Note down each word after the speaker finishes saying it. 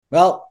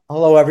Well,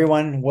 hello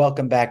everyone.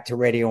 Welcome back to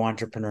Radio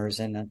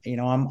Entrepreneurs. And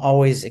I'm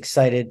always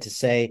excited to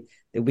say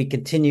that we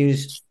continue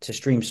to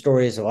stream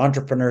stories of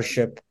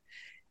entrepreneurship,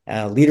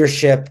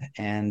 leadership,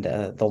 and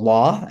the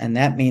law. And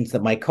that means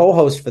that my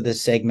co-host for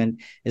this segment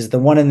is the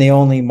one and the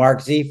only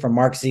Mark Z from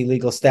Mark Z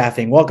Legal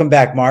Staffing. Welcome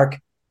back, Mark.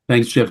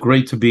 Thanks, Jeff.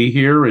 Great to be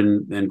here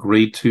and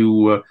great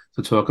to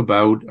talk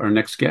about our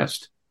next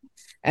guest.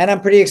 And I'm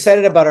pretty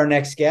excited about our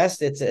next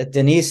guest. It's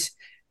Denise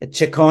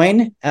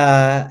Chicoine,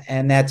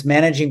 and that's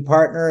managing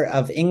partner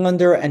of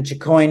Englander and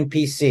Chicoine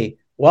PC.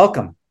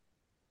 Welcome.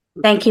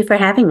 Thank you for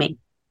having me.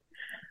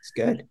 It's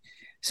good.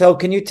 So,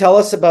 can you tell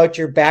us about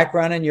your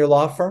background and your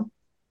law firm?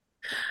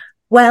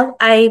 Well,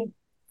 I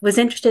was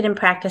interested in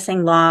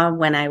practicing law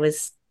when I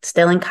was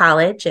still in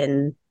college,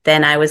 and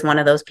then I was one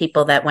of those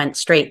people that went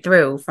straight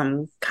through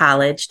from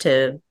college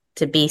to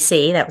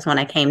BC. That was when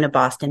I came to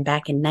Boston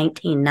back in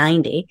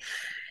 1990.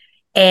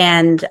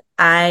 And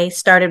I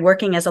started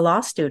working as a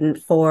law student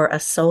for a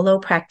solo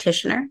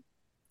practitioner,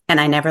 and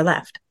I never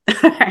left.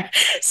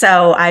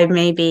 So I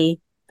may be,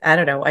 I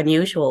don't know,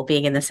 unusual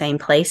being in the same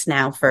place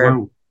now for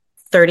Wow.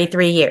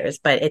 33 years,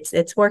 but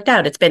it's worked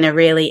out. It's been a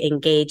really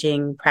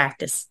engaging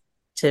practice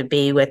to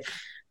be with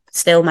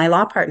still my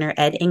law partner,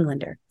 Ed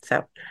Englander.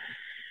 So,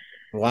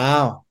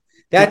 Wow,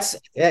 that's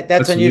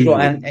That's unusual.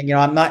 unusual. And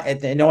I'm not.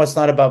 I know it's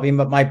not about me,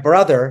 but my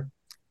brother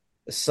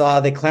saw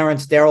the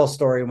Clarence Darrow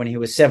story when he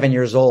was 7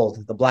 years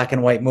old, the black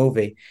and white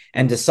movie,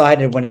 and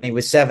decided when he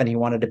was seven he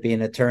wanted to be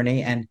an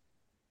attorney and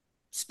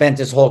spent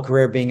his whole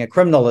career being a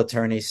criminal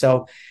attorney.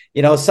 So,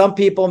 some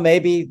people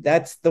maybe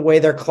that's the way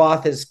their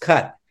cloth is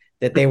cut,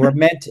 that they were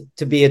meant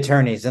to be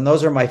attorneys, and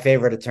those are my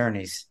favorite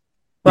attorneys.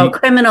 well, The,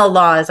 criminal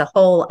law is a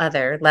whole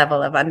other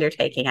level of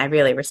undertaking. I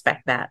really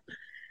respect that.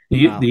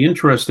 Wow. the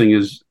interesting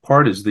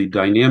part is the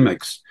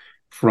dynamics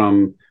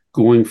from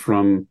going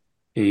from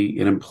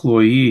an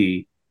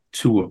employee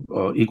to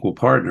a equal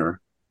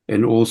partner,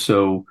 and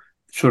also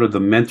sort of the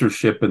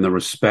mentorship and the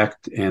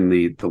respect and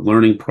the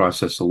learning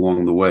process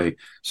along the way.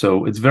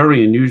 So it's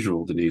very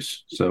unusual,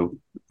 Denise. So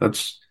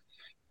that's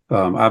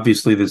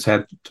obviously this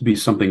had to be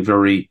something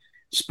very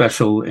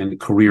special and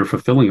career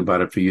fulfilling about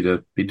it for you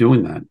to be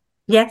doing that.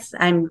 Yes,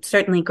 I'm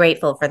certainly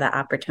grateful for the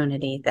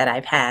opportunity that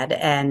I've had,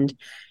 and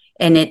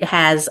it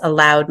has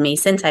allowed me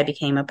since I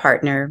became a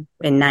partner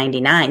in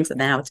 99. So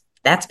now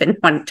that's been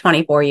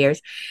 24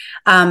 years,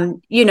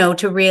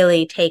 to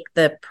really take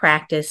the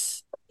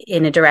practice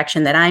in a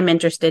direction that I'm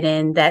interested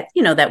in,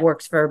 that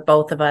works for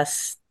both of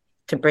us,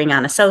 to bring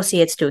on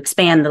associates, to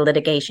expand the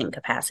litigation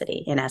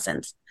capacity in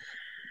essence.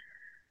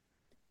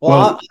 Well,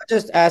 I'll Well,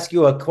 just ask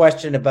you a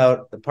question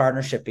about the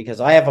partnership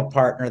because I have a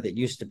partner that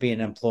used to be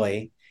an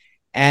employee,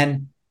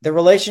 and the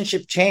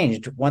relationship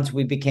changed once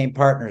we became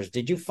partners.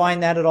 Did you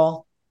find that at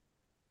all?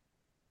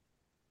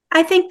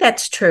 I think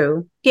that's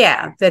true.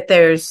 Yeah, that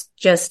there's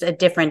just a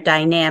different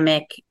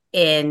dynamic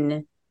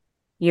in,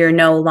 you're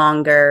no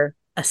longer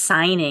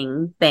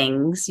assigning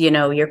things,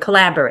 you're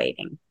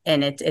collaborating,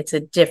 and it's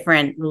a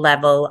different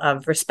level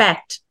of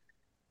respect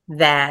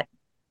that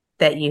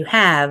you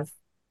have,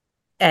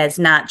 as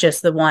not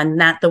just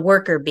not the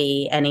worker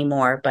bee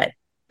anymore, but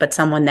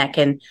someone that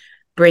can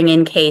bring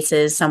in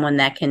cases, someone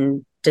that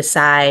can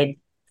decide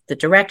the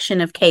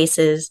direction of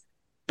cases,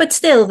 but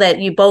still that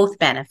you both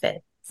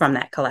benefit from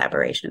that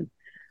collaboration.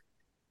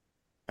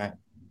 Right.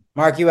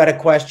 Mark, you had a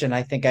question.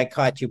 I think I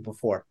caught you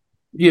before.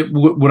 yeah,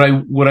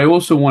 what I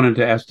also wanted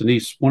to ask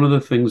Denise, one of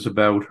the things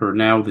about her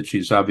now that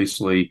she's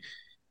obviously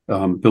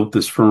built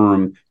this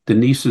firm,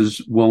 Denise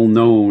is well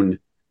known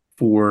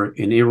for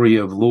an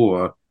area of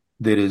law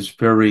that is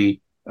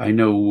very, I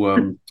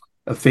know,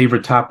 a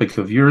favorite topic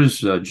of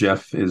yours,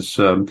 Jeff, is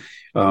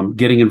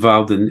getting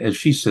involved in, as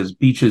she says,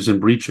 beaches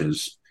and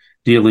breaches,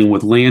 dealing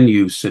with land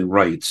use and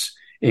rights.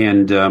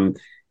 And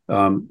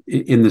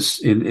in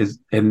this,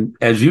 and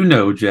as you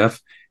know,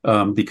 Jeff,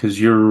 because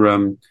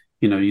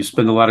you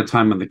spend a lot of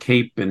time on the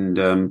Cape, and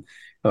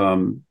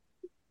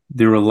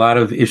there are a lot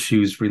of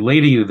issues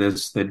relating to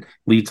this that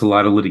lead to a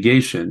lot of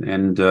litigation.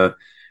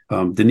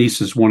 And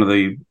Denise is one of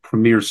the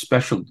premier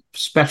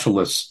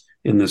specialists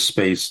in this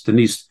space.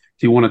 Denise,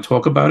 do you want to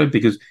talk about it?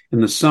 Because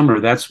in the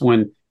summer, that's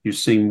when you're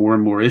seeing more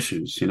and more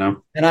issues.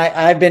 And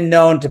I've been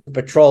known to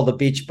patrol the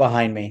beach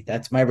behind me.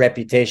 That's my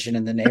reputation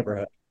in the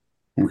neighborhood.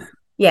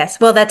 Yes,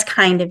 well, that's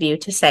kind of you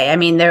to say. I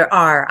mean, there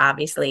are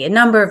obviously a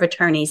number of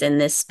attorneys in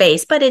this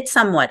space, but it's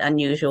somewhat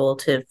unusual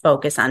to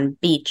focus on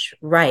beach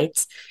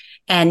rights.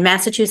 And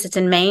Massachusetts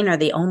and Maine are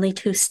the only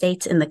two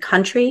states in the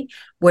country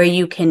where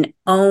you can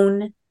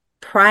own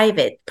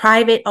private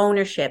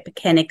ownership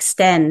can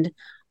extend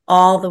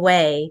all the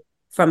way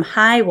from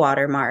high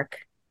water mark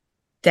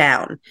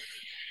down.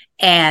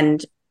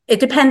 And it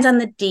depends on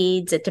the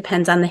deeds, it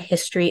depends on the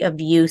history of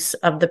use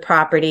of the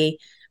property,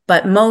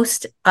 but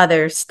most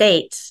other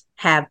states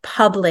have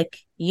public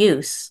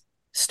use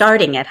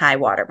starting at high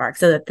water mark,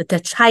 so that the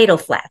tidal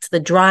flats, the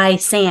dry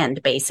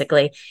sand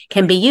basically,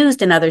 can be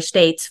used in other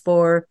states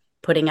for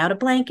putting out a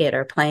blanket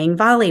or playing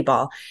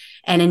volleyball.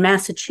 And in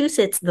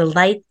Massachusetts,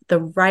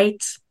 the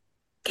rights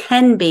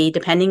can be,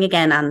 depending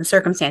again on the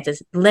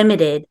circumstances,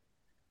 limited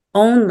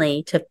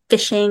only to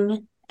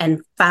fishing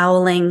and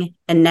fowling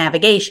and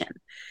navigation.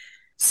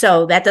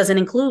 So that doesn't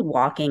include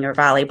walking or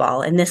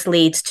volleyball. And this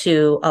leads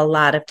to a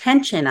lot of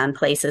tension on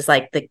places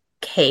like the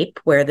Cape,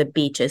 where the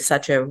beach is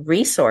such a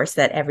resource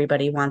that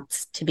everybody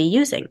wants to be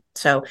using.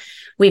 So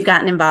we've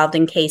gotten involved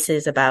in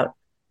cases about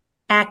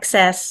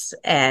access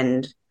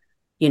and,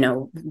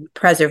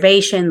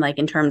 preservation, like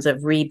in terms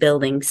of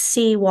rebuilding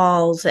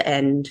seawalls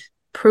and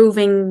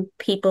proving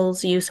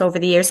people's use over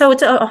the years. So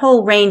it's a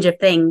whole range of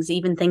things,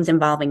 even things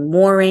involving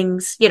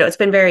moorings. It's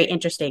been very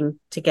interesting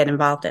to get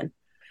involved in.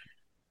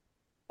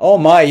 Oh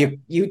my,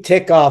 you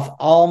tick off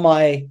all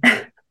my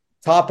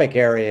topic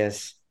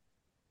areas.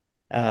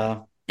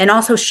 And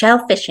also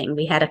shell fishing.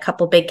 We had a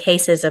couple big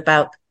cases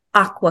about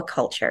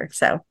aquaculture.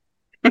 So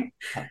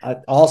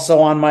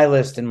also on my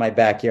list in my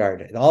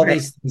backyard. All right.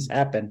 These things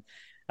happen.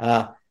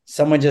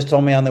 Someone just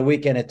told me on the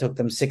weekend it took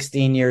them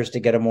 16 years to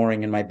get a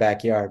mooring in my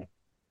backyard.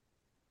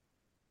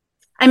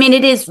 I mean,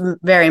 it is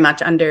very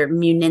much under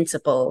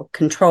municipal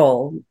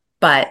control,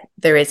 but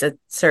there is a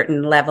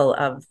certain level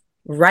of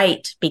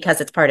right because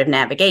it's part of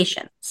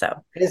navigation.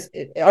 So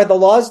are the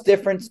laws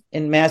different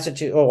in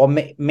Massachusetts? Oh,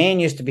 well,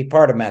 Maine used to be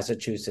part of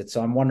Massachusetts,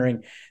 so I'm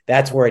wondering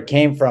that's where it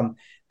came from.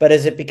 But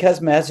is it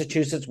because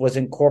Massachusetts was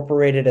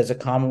incorporated as a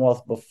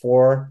Commonwealth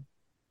before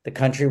the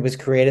country was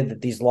created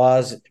that these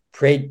laws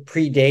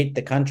predate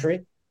the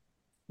country?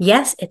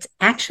 Yes, it's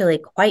actually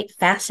quite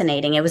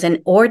fascinating. It was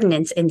an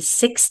ordinance in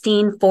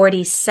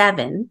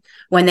 1647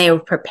 when they were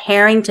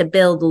preparing to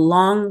build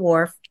Long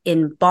Wharf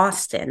in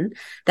Boston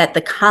that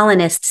the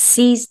colonists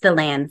seized the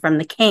land from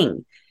the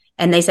king.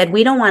 And they said,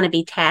 we don't want to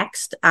be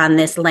taxed on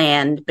this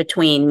land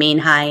between mean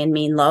high and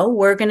mean low.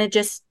 We're going to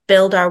just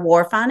build our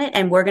wharf on it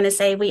and we're going to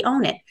say we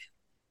own it.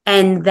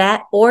 And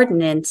that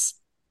ordinance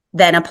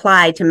then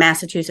applied to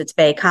Massachusetts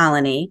Bay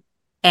Colony.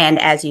 And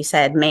as you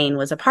said, Maine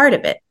was a part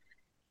of it.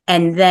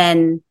 And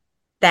then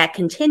that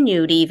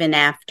continued even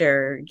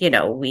after,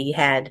 we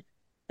had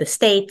the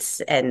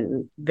states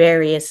and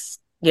various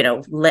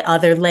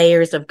other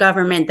layers of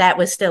government. That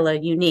was still a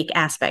unique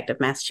aspect of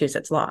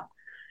Massachusetts law.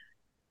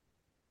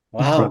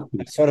 Wow.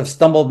 I sort of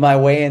stumbled my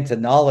way into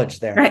knowledge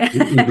there. Right.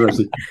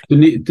 Interesting.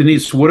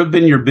 Denise, what have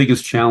been your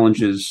biggest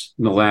challenges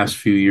in the last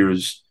few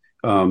years?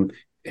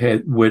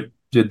 What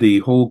did the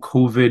whole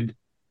COVID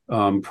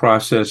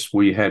process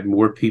where you had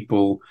more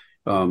people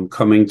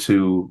coming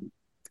to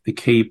the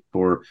Cape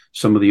or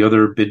some of the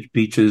other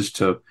beaches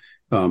to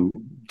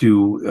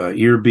do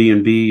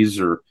Airbnbs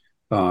or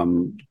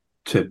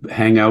to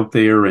hang out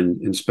there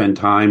and spend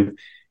time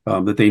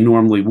that they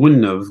normally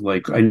wouldn't have.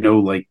 Like I know,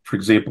 like for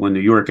example, in New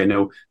York, I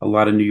know a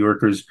lot of New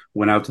Yorkers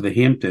went out to the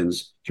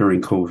Hamptons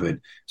during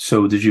COVID.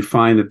 So did you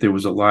find that there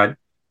was a lot?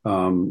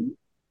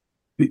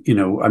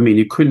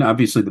 You couldn't,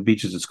 obviously the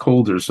beaches, it's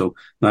colder, so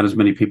not as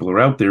many people are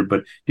out there.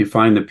 But do you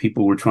find that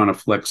people were trying to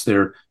flex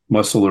their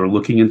muscle or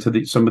looking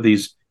into some of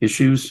these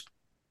issues?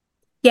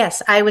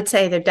 Yes, I would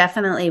say there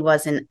definitely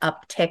was an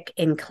uptick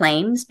in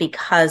claims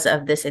because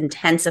of this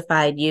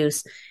intensified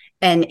use.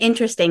 And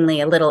interestingly,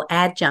 a little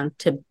adjunct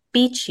to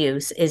beach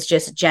use is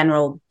just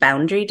general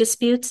boundary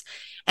disputes.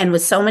 And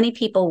with so many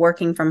people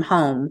working from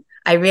home,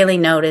 I really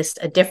noticed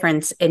a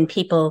difference in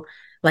people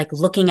like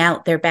looking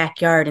out their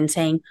backyard and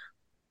saying,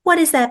 what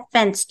is that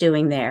fence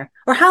doing there?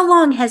 Or how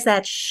long has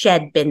that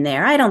shed been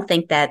there? I don't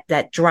think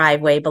that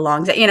driveway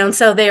belongs,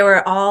 so there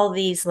were all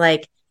these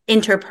like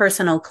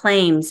interpersonal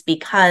claims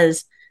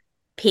because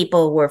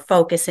people were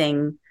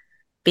focusing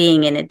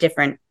being in a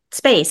different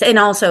space. And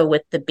also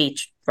with the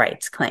beach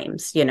rights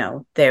claims,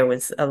 there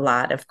was a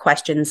lot of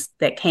questions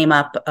that came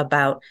up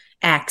about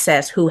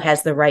access, who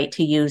has the right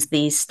to use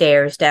these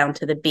stairs down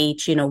to the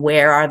beach,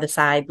 where are the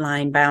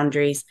sideline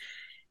boundaries?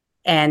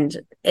 And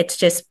it's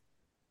just,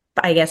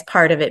 I guess,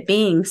 part of it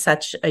being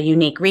such a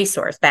unique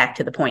resource, back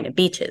to the point of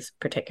beaches,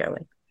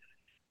 particularly.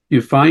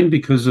 You find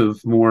because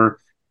of more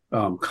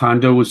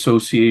condo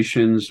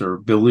associations or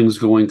buildings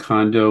going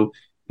condo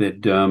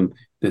that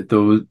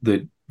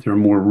there are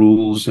more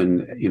rules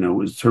and,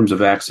 in terms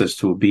of access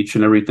to a beach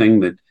and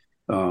everything, that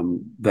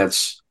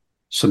that's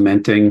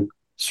cementing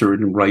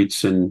certain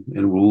rights and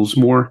rules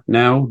more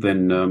now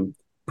than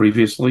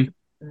previously?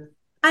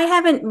 I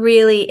haven't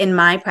really, in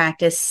my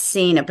practice,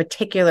 seen a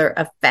particular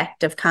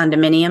effect of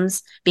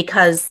condominiums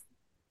because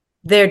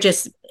they're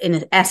just,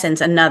 in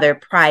essence, another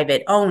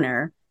private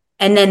owner,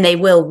 and then they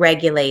will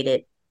regulate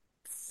it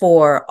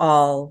for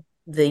all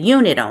the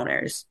unit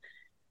owners,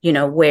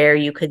 where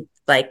you could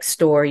like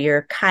store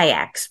your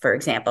kayaks, for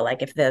example,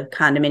 like if the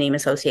condominium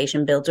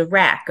association builds a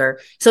rack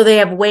so they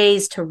have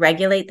ways to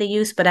regulate the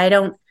use, but I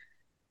don't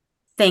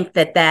think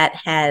that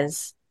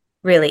has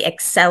really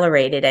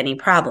accelerated any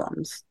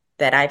problems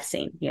that I've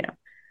seen,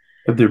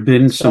 Have there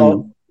been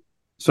some?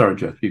 Sorry,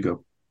 Jeff, you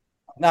go.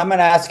 Now I'm going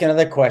to ask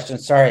another question.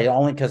 Sorry,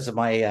 only because of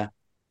my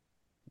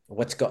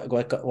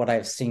what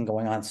I've seen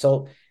going on.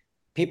 So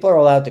people are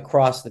allowed to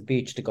cross the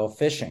beach to go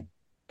fishing,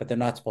 but they're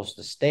not supposed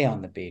to stay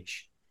on the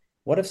beach.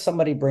 What if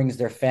somebody brings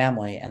their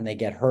family and they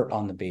get hurt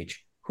on the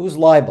beach? Who's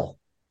liable?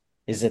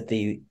 Is it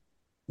the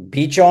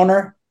beach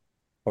owner,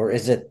 or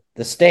is it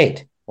the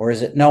state, or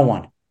is it no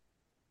one?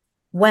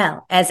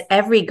 Well, as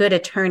every good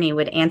attorney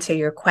would answer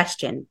your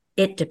question,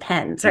 it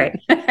depends, Yeah.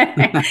 right?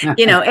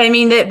 I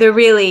mean, there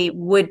really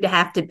would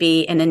have to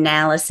be an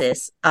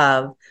analysis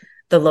of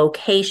the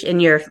location,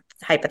 your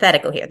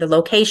hypothetical here, the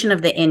location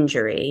of the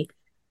injury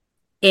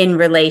in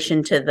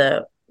relation to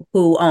the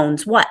who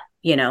owns what,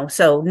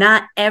 So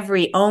not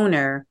every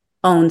owner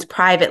owns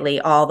privately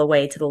all the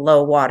way to the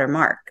low water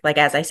mark. Like,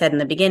 as I said in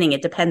the beginning,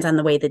 it depends on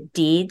the way the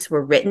deeds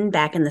were written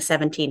back in the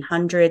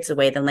 1700s, the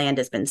way the land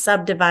has been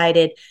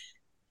subdivided.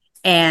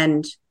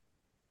 And,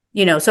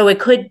 so it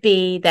could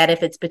be that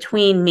if it's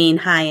between mean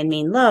high and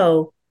mean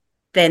low,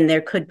 then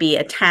there could be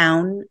a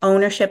town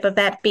ownership of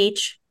that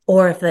beach.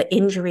 Or if the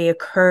injury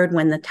occurred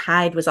when the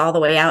tide was all the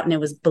way out and it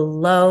was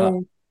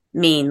below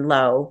mean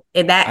low,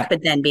 that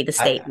could then be the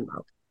state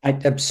involved.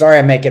 I'm sorry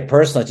I make it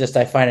personal. It's just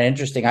I find it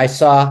interesting. I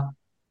saw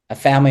a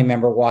family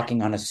member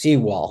walking on a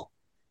seawall,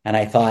 and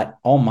I thought,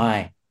 oh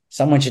my,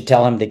 someone should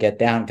tell him to get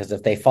down, because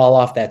if they fall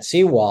off that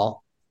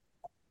seawall,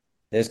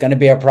 there's going to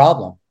be a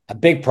problem, a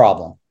big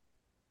problem.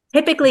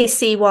 Typically,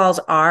 seawalls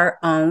are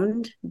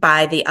owned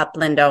by the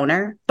upland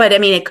owner, but I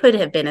mean, it could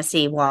have been a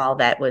seawall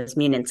that was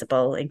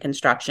municipal in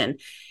construction.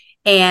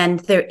 And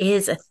there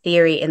is a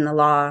theory in the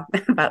law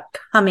about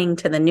coming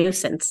to the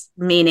nuisance,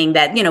 meaning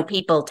that,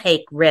 people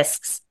take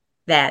risks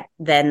that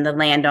then the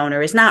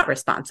landowner is not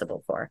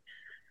responsible for.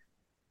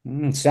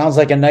 Sounds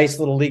like a nice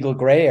little legal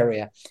gray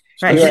area.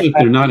 Especially if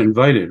they're not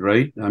invited,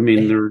 right? I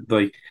mean, they're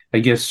like, I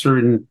guess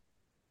certain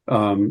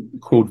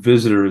quote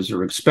visitors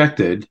are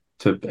expected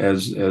to,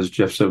 as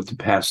Jeff said, to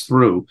pass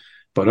through,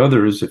 but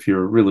others, if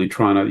you're really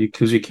trying to,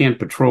 because you can't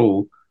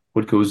patrol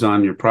what goes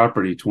on your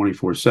property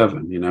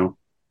 24/7,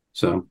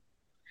 so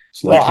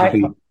it's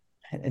like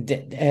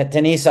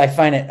Denise, I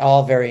find it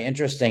all very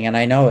interesting, and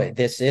I know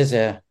this is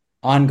a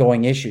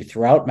ongoing issue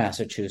throughout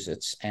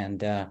Massachusetts,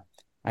 and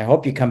I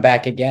hope you come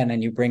back again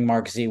and you bring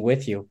Mark Z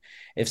with you.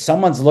 If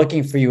someone's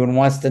looking for you and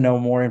wants to know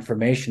more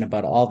information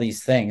about all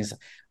these things,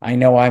 I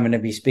know I'm going to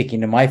be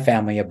speaking to my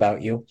family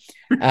about you.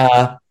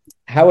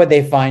 How would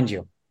they find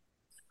you?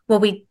 Well,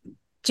 we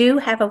do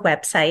have a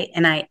website,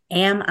 and I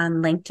am on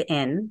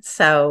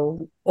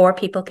LinkedIn, or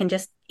people can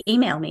just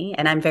email me,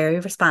 and I'm very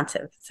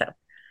responsive. So,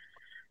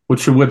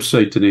 what's your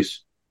website,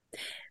 Denise?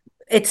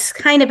 It's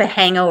kind of a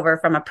hangover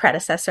from a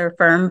predecessor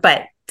firm,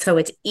 but so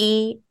it's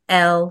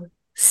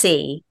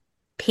elcpc.com.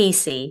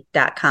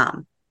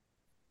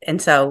 And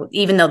so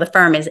even though the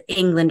firm is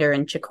Englander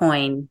and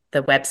Chicoine,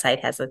 the website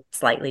has a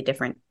slightly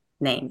different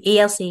name,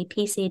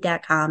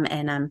 elcpc.com.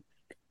 And I'm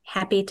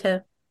happy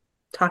to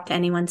talk to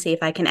anyone, see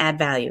if I can add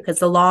value, because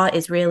the law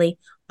is really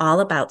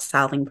all about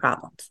solving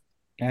problems.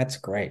 That's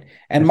great.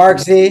 And Mark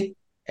Z,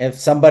 if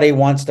somebody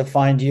wants to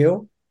find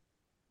you,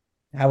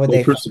 how would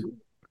they find you?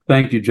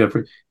 Thank you,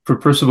 Jeffrey.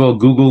 First of all,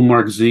 Google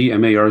Mark Z,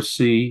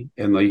 MARC,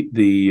 and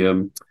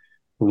the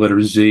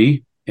letter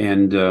Z,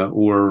 and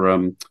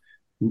or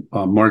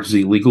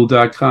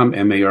markzlegal.com,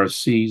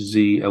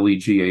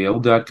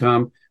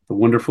 marczlegal.com, the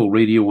Wonderful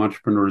Radio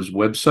Entrepreneurs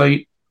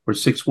website, or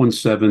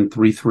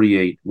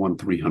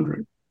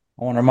 617-338-1300.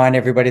 I want to remind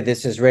everybody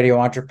this is Radio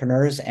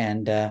Entrepreneurs,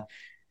 and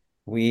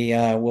we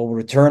will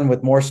return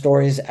with more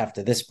stories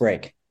after this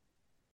break.